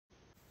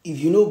If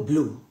you know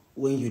blue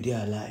when you dey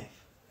alive,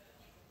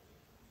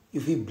 you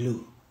feel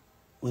blue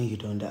when you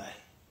don't die.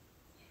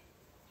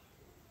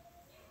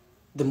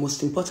 The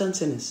most important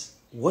thing is,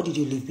 what did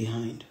you leave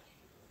behind?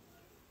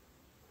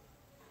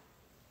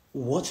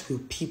 What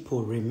will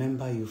people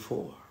remember you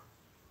for?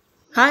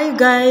 Hi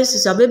guys,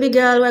 it's your baby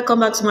girl.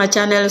 Welcome back to my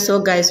channel. So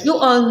guys, you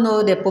all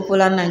know the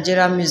popular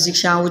Nigerian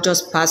musician who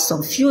just passed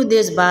some few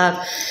days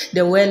back.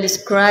 The world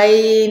is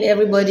crying,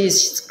 everybody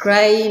is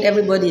crying,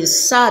 everybody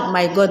is sad.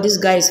 My god, this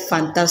guy is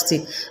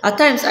fantastic. At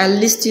times I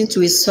listen to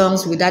his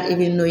songs without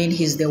even knowing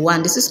he's the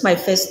one. This is my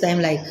first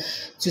time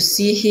to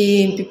see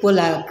him. People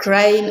are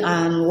crying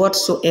and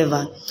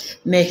whatsoever.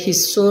 May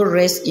his soul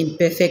rest in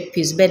perfect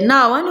peace. But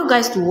now I want you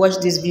guys to watch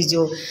this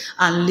video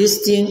and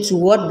listen to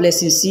what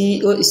Blessing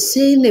CEO is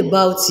saying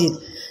about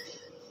it.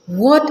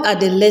 What are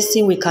the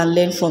lessons we can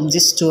learn from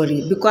this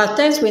story? Because at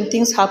times when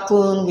things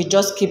happen, we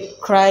just keep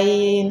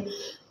crying,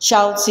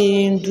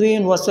 shouting,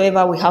 doing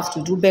whatsoever we have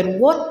to do. But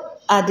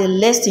what are the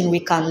lessons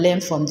we can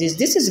learn from this?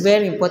 This is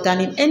very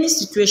important. In any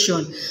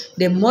situation,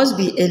 there must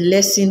be a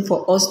lesson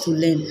for us to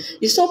learn.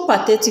 It's so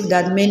pathetic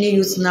that many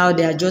youths now,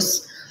 they are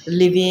just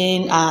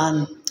living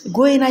and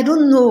going. I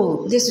don't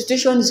know, the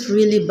situation is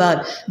really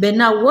bad. But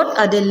now, what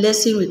are the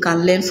lessons we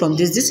can learn from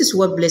this? This is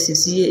what Blessing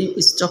CEO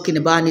is talking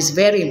about, and it's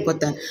very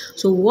important.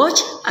 So watch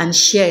and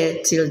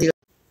share till the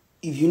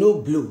If you know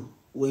blue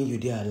when you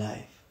dey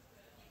alive,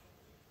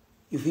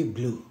 you feel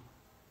blue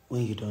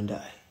when you don't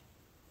die.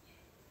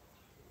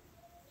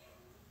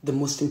 The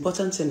most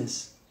important thing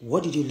is,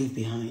 what did you leave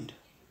behind?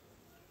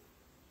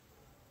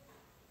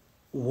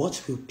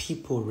 What will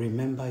people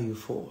remember you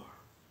for?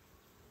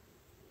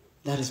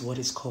 That is what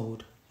is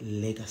called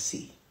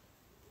legacy.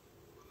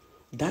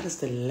 That is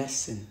the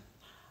lesson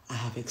I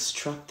have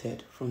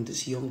extracted from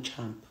this young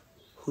champ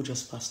who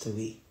just passed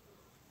away,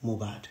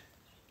 Mohbad.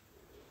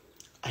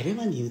 I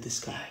never knew this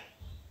guy.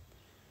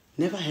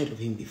 Never heard of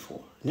him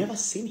before. Never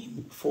seen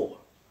him before.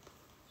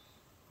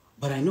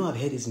 But I know I've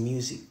heard his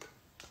music.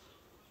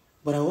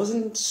 But I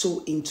wasn't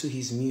so into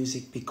his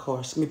music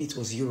because maybe it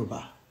was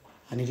Yoruba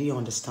and I didn't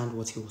understand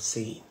what he was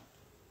saying.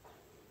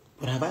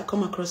 But have I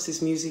come across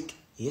this music?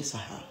 Yes, I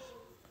have.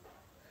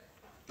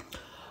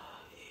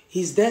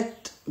 His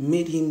death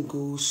made him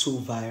go so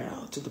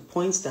viral to the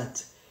point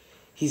that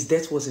his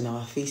death was in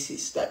our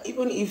faces. That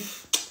even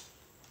if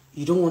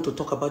you don't want to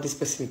talk about this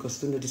person because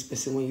you don't know this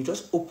person, when you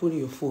just open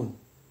your phone,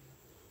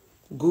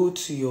 go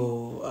to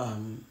your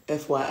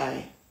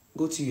FYI,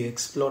 go to your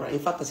Explorer. In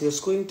fact, as you're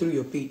scrolling through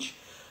your page,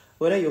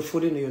 whether you're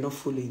following or you're not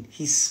following,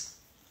 his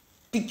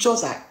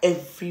pictures are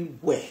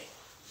everywhere.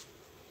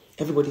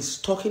 Everybody's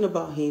talking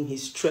about him.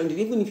 He's trending.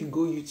 Even if you go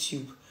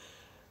YouTube,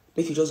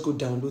 if you just go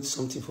download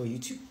something for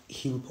YouTube,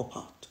 he will pop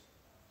out.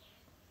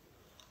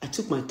 I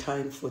took my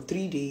time for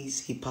 3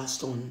 days. He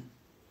passed on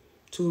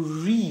to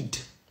read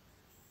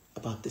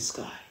about this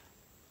guy.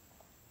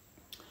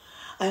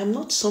 I am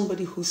not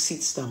somebody who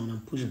sits down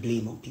and push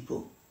blame on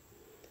people.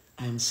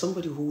 I am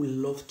somebody who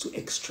loves to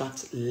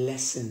extract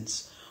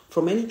lessons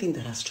from anything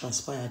that has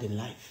transpired in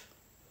life.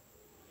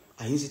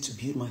 I use it to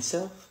build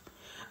myself,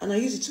 and I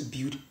use it to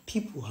build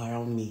people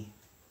around me.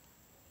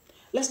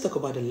 Let's talk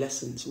about the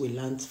lessons we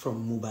learned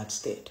from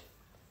Mohbad's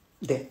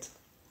death.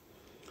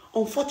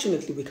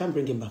 Unfortunately, we can't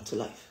bring him back to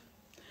life.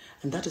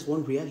 And that is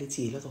one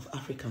reality a lot of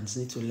Africans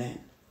need to learn.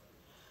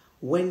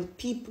 When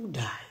people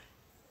die,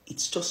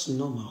 it's just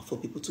normal for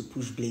people to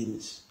push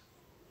blames.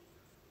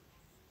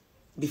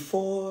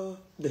 Before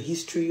the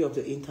history of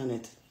the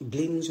internet,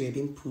 blames were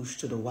being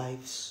pushed to the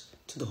wives,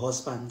 to the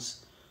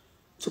husbands,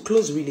 to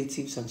close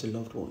relatives and to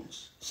loved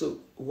ones. So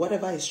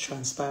whatever is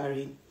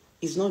transpiring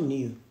is not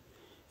new.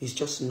 It's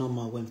just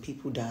normal. When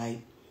people die,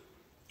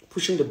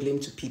 pushing the blame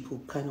to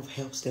people kind of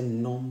helps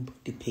them numb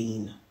the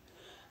pain.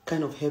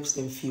 Kind of helps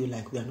them feel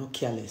like we are not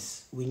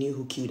careless. We knew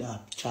who killed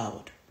our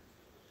child.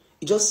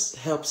 It just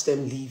helps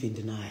them live in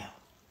denial.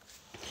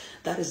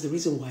 That is the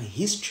reason why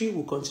history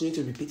will continue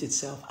to repeat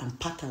itself and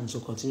patterns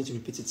will continue to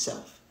repeat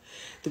itself.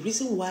 The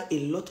reason why a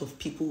lot of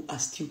people are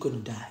still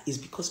going to die is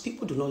because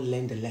people do not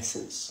learn the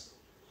lessons.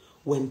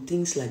 When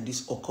things like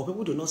this occur,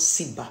 people do not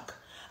sit back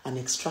and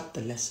extract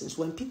the lessons.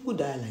 When people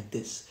die like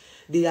this,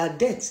 their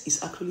death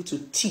is actually to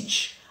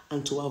teach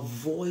and to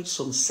avoid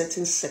some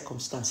certain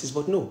circumstances.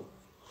 But no,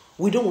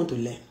 we don't want to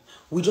learn.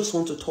 We just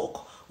want to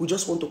talk. We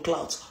just want to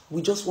clout.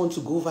 We just want to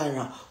go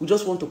viral. We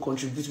just want to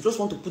contribute. We just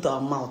want to put our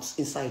mouths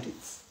inside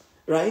it.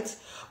 Right?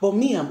 But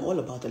me, I'm all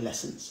about the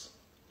lessons.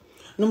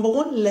 Number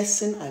one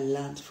lesson I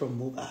learned from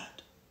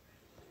Mohbad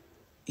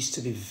is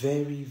to be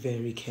very,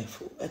 very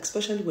careful,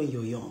 especially when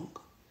you're young.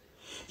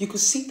 You could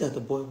see that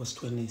the boy was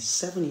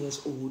 27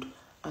 years old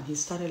and he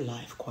started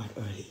life quite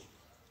early.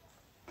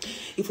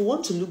 If we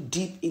want to look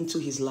deep into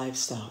his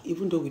lifestyle,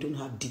 even though we don't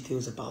have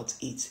details about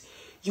it,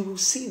 you will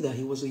see that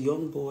he was a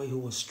young boy who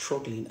was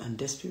struggling and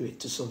desperate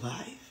to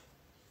survive.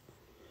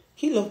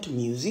 He loved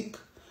music.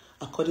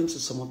 According to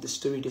some of the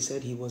story, they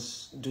said he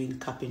was doing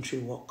carpentry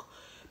work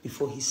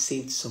before he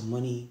saved some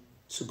money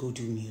to go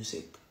do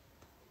music.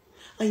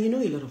 And you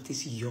know, a lot of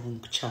these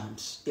young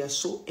champs, they are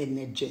so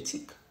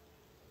energetic.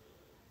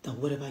 that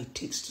whatever it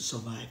takes to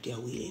survive, they are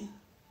willing.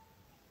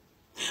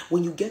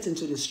 When you get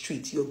into the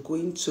street, you're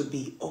going to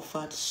be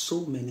offered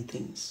so many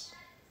things.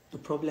 The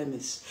problem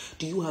is,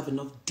 do you have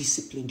enough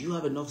discipline? Do you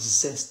have enough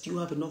zest? Do you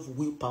have enough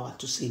willpower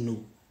to say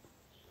no?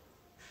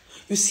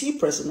 You see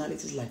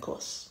personalities like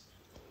us.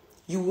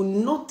 You will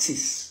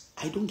notice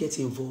I don't get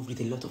involved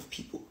with a lot of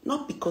people.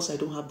 Not because I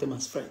don't have them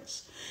as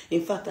friends.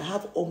 In fact, I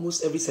have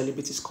almost every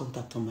celebrity's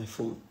contact on my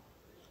phone.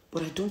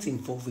 But I don't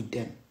involve with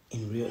them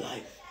in real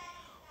life.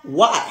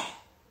 Why?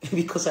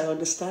 Because I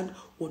understand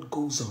what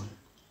goes on.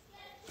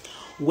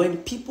 When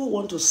people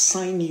want to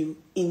sign you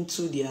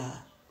into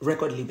their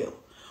record label,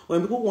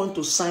 when people want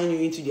to sign you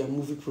into their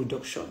movie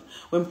production,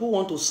 when people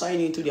want to sign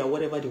you into their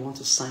whatever they want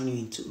to sign you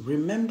into,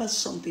 remember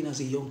something as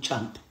a young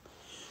champ.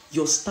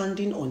 You're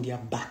standing on their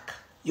back.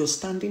 You're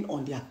standing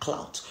on their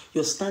clout.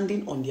 You're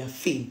standing on their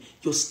fame.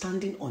 You're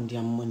standing on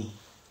their money.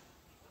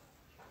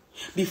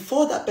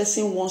 Before that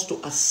person wants to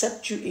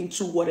accept you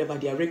into whatever,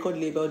 their record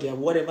label, their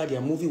whatever,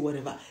 their movie,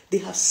 whatever, they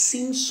have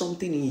seen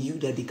something in you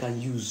that they can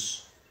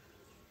use.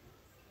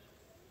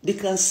 They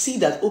can see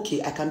that,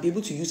 okay, I can be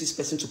able to use this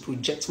person to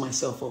project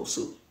myself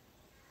also.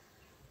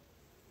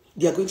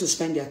 They are going to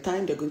spend their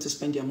time, they're going to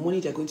spend their money,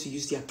 they're going to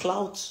use their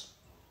clout.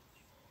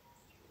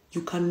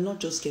 You cannot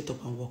just get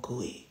up and walk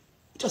away.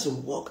 It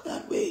doesn't work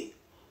that way.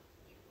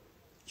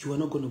 You are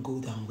not going to go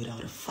down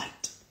without a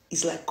fight.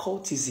 It's like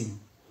cultism.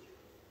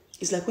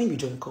 It's like when you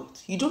join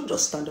cult. You don't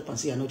just stand up and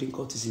say, you're not doing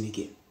cultism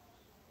again.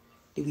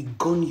 They will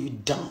gun you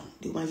down.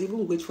 They might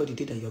even wait for the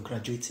day that you're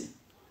graduating,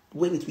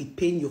 when it will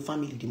pain your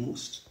family the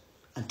most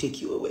and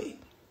take you away.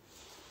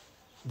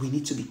 We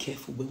need to be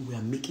careful when we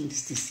are making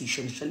this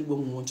decision, especially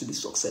when we want to be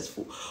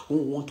successful, when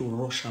we want to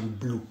rush and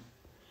blow.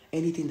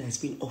 Anything that is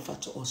being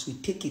offered to us, we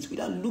take it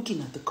without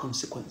looking at the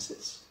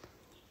consequences.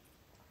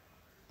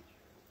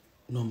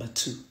 Number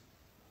 2,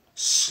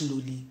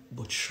 slowly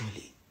but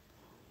surely.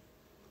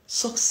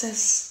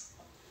 Success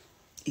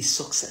is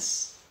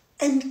success.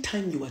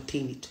 Anytime you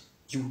attain it,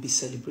 you will be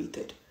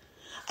celebrated.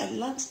 I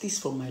learned this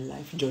from my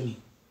life journey.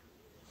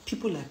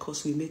 People like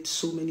us, we made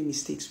so many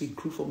mistakes. We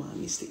grew from our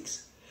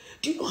mistakes.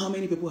 Do you know how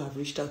many people have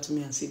reached out to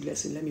me and said,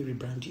 Blessing, let me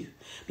rebrand you.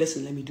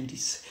 Blessing, let me do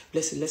this.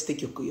 Blessing, let's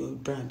take your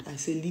brand. I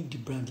say, leave the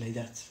brand like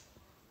that.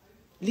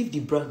 Leave the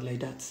brand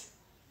like that.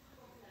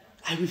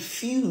 I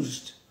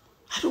refused.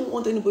 I don't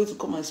want anybody to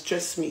come and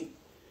stress me.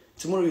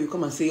 Tomorrow you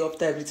come and say,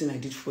 after everything I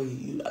did for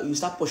you, you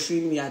start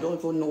pursuing me. I don't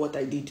even know what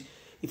I did.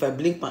 If I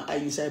blink my eye,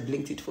 you say I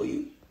blinked it for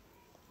you.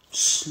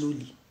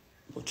 Slowly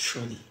but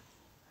surely.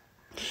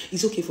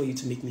 It's okay for you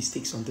to make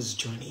mistakes on this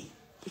journey,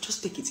 but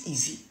just take it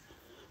easy.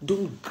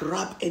 Don't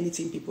grab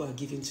anything people are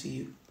giving to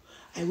you.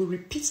 I will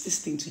repeat this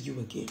thing to you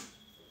again.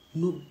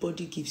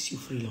 Nobody gives you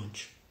free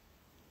lunch.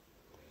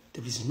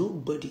 There is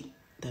nobody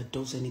that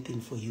does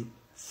anything for you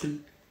free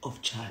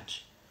of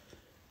charge.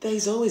 There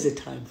is always a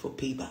time for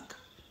payback.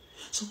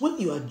 So when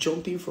you are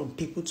jumping from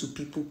people to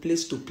people,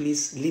 place to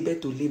place, labor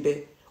to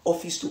labor,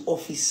 office to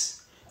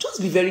office,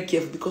 just be very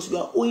careful because you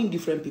are owing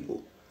different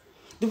people.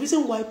 The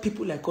reason why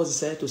people like us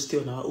decided to stay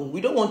on our own,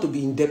 we don't want to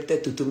be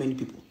indebted to too many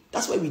people.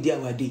 That's why we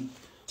did our day.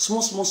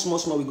 Small,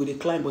 we go, they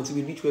climb until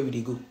we reach where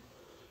we go.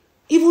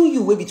 Even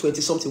you will be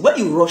 20-something. When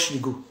you rush, you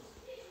go.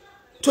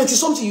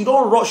 20-something, you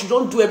don't rush, you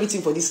don't do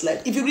everything for this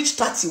life. If you reach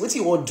 30, what do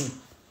you want to do?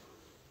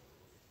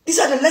 These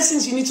are the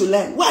lessons you need to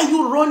learn. Where are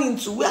you running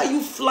to? Where are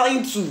you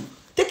flying to?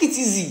 Take it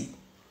easy.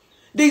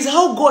 There is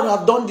how God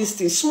have done this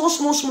thing.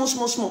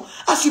 Small.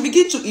 As you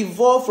begin to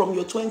evolve from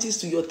your 20s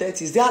to your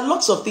 30s, there are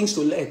lots of things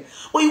to learn.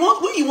 When you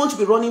want to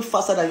be running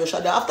faster than your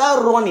shadow,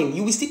 after running,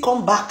 you will still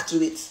come back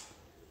to it.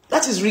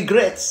 That is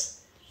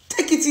regrets.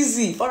 Take it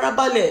easy.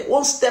 Farabale,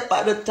 one step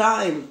at a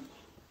time.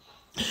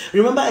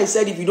 Remember I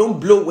said if you don't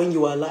blow when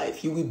you are alive,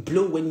 you will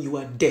blow when you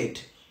are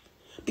dead.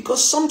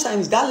 Because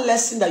sometimes that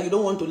lesson that you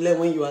don't want to learn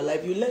when you are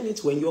alive, you learn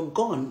it when you're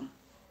gone.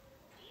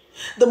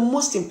 The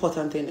most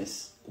important thing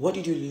is, what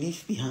did you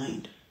leave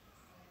behind?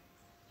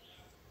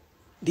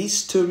 This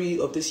story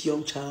of this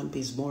young champ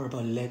is more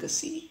about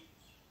legacy.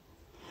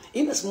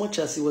 In as much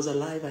as he was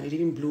alive and he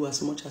didn't blow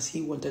as much as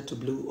he wanted to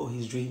blow or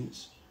his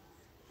dreams.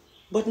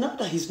 But now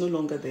that he's no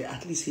longer there,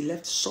 at least he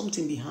left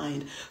something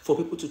behind for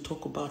people to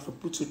talk about, for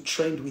people to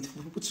trend with,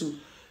 for people to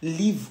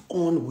live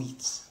on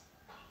with.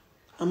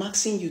 I'm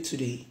asking you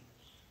today,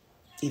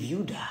 if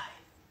you die,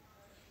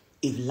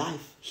 if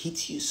life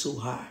hits you so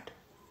hard,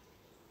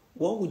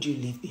 what would you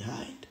leave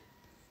behind?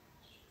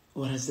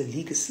 What is the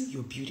legacy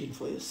you're building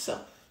for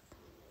yourself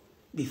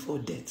before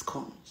death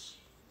comes?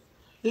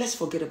 Let's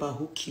forget about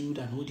who killed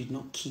and who did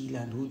not kill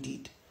and who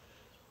did.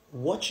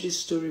 Watch this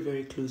story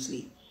very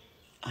closely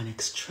and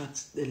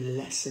extract the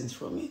lessons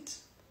from it.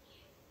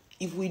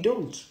 If we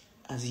don't,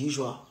 as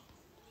usual,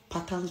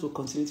 patterns will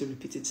continue to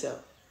repeat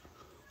itself.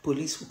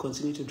 Police will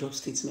continue to drop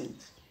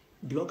statements.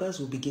 Bloggers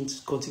will begin to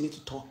continue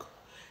to talk.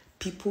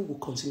 People will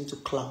continue to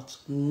clout.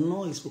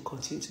 Noise will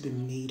continue to be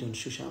made on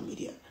social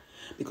media.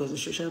 Because the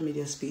social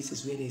media space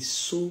is where there's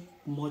so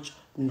much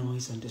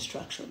noise and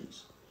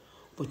distractions.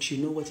 But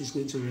you know what is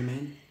going to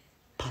remain?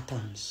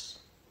 Patterns.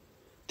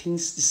 The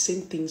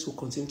same things will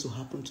continue to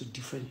happen to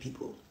different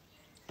people.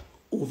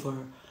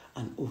 over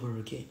and over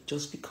again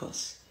just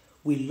because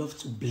we love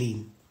to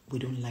blame, we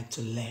don't like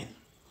to learn.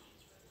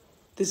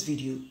 This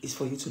video is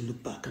for you to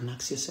look back and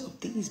ask yourself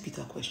these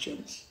bitter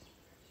questions.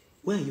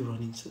 Where are you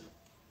running to?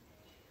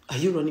 Are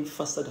you running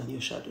faster than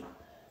your shadow?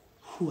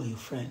 Who are your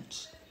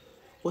friends?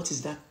 What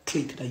is that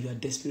clique that you are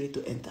desperate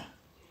to enter?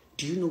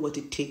 Do you know what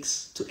it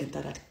takes to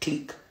enter that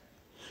clique?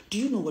 Do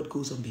you know what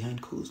goes on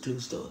behind closed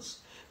doors?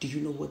 Do you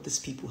know what these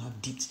people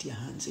have dipped their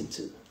hands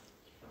into?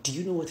 Do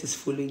you know what is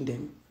following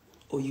them?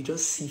 Or you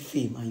just see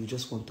fame and you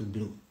just want to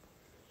blow?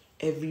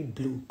 Every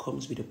blow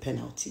comes with a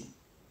penalty.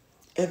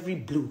 Every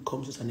blow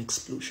comes with an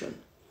explosion.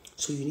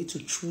 So you need to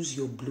choose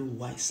your blow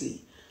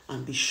wisely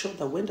and be sure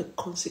that when the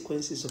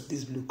consequences of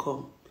this blow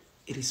come,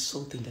 it is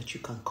something that you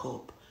can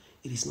curb.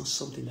 It is not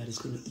something that is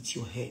going to eat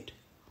your head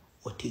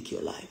or take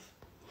your life.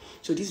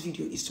 So this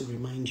video is to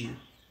remind you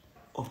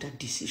of that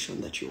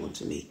decision that you want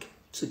to make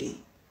today.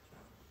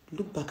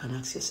 Look back and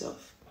ask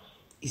yourself,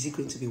 is it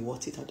going to be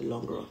worth it at the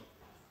long run?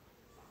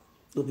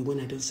 No be when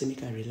I don't say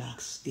make I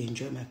relax, they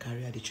enjoy my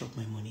career, they chop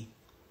my money.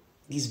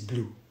 This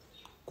blue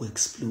will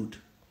explode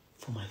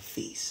for my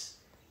face.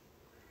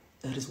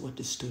 That is what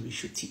the story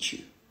should teach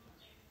you.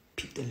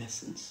 Pick the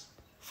lessons,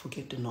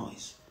 forget the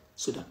noise,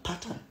 so that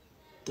pattern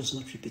does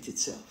not repeat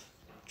itself.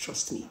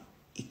 Trust me,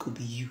 it could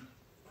be you,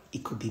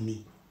 it could be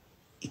me,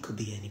 it could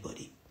be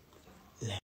anybody.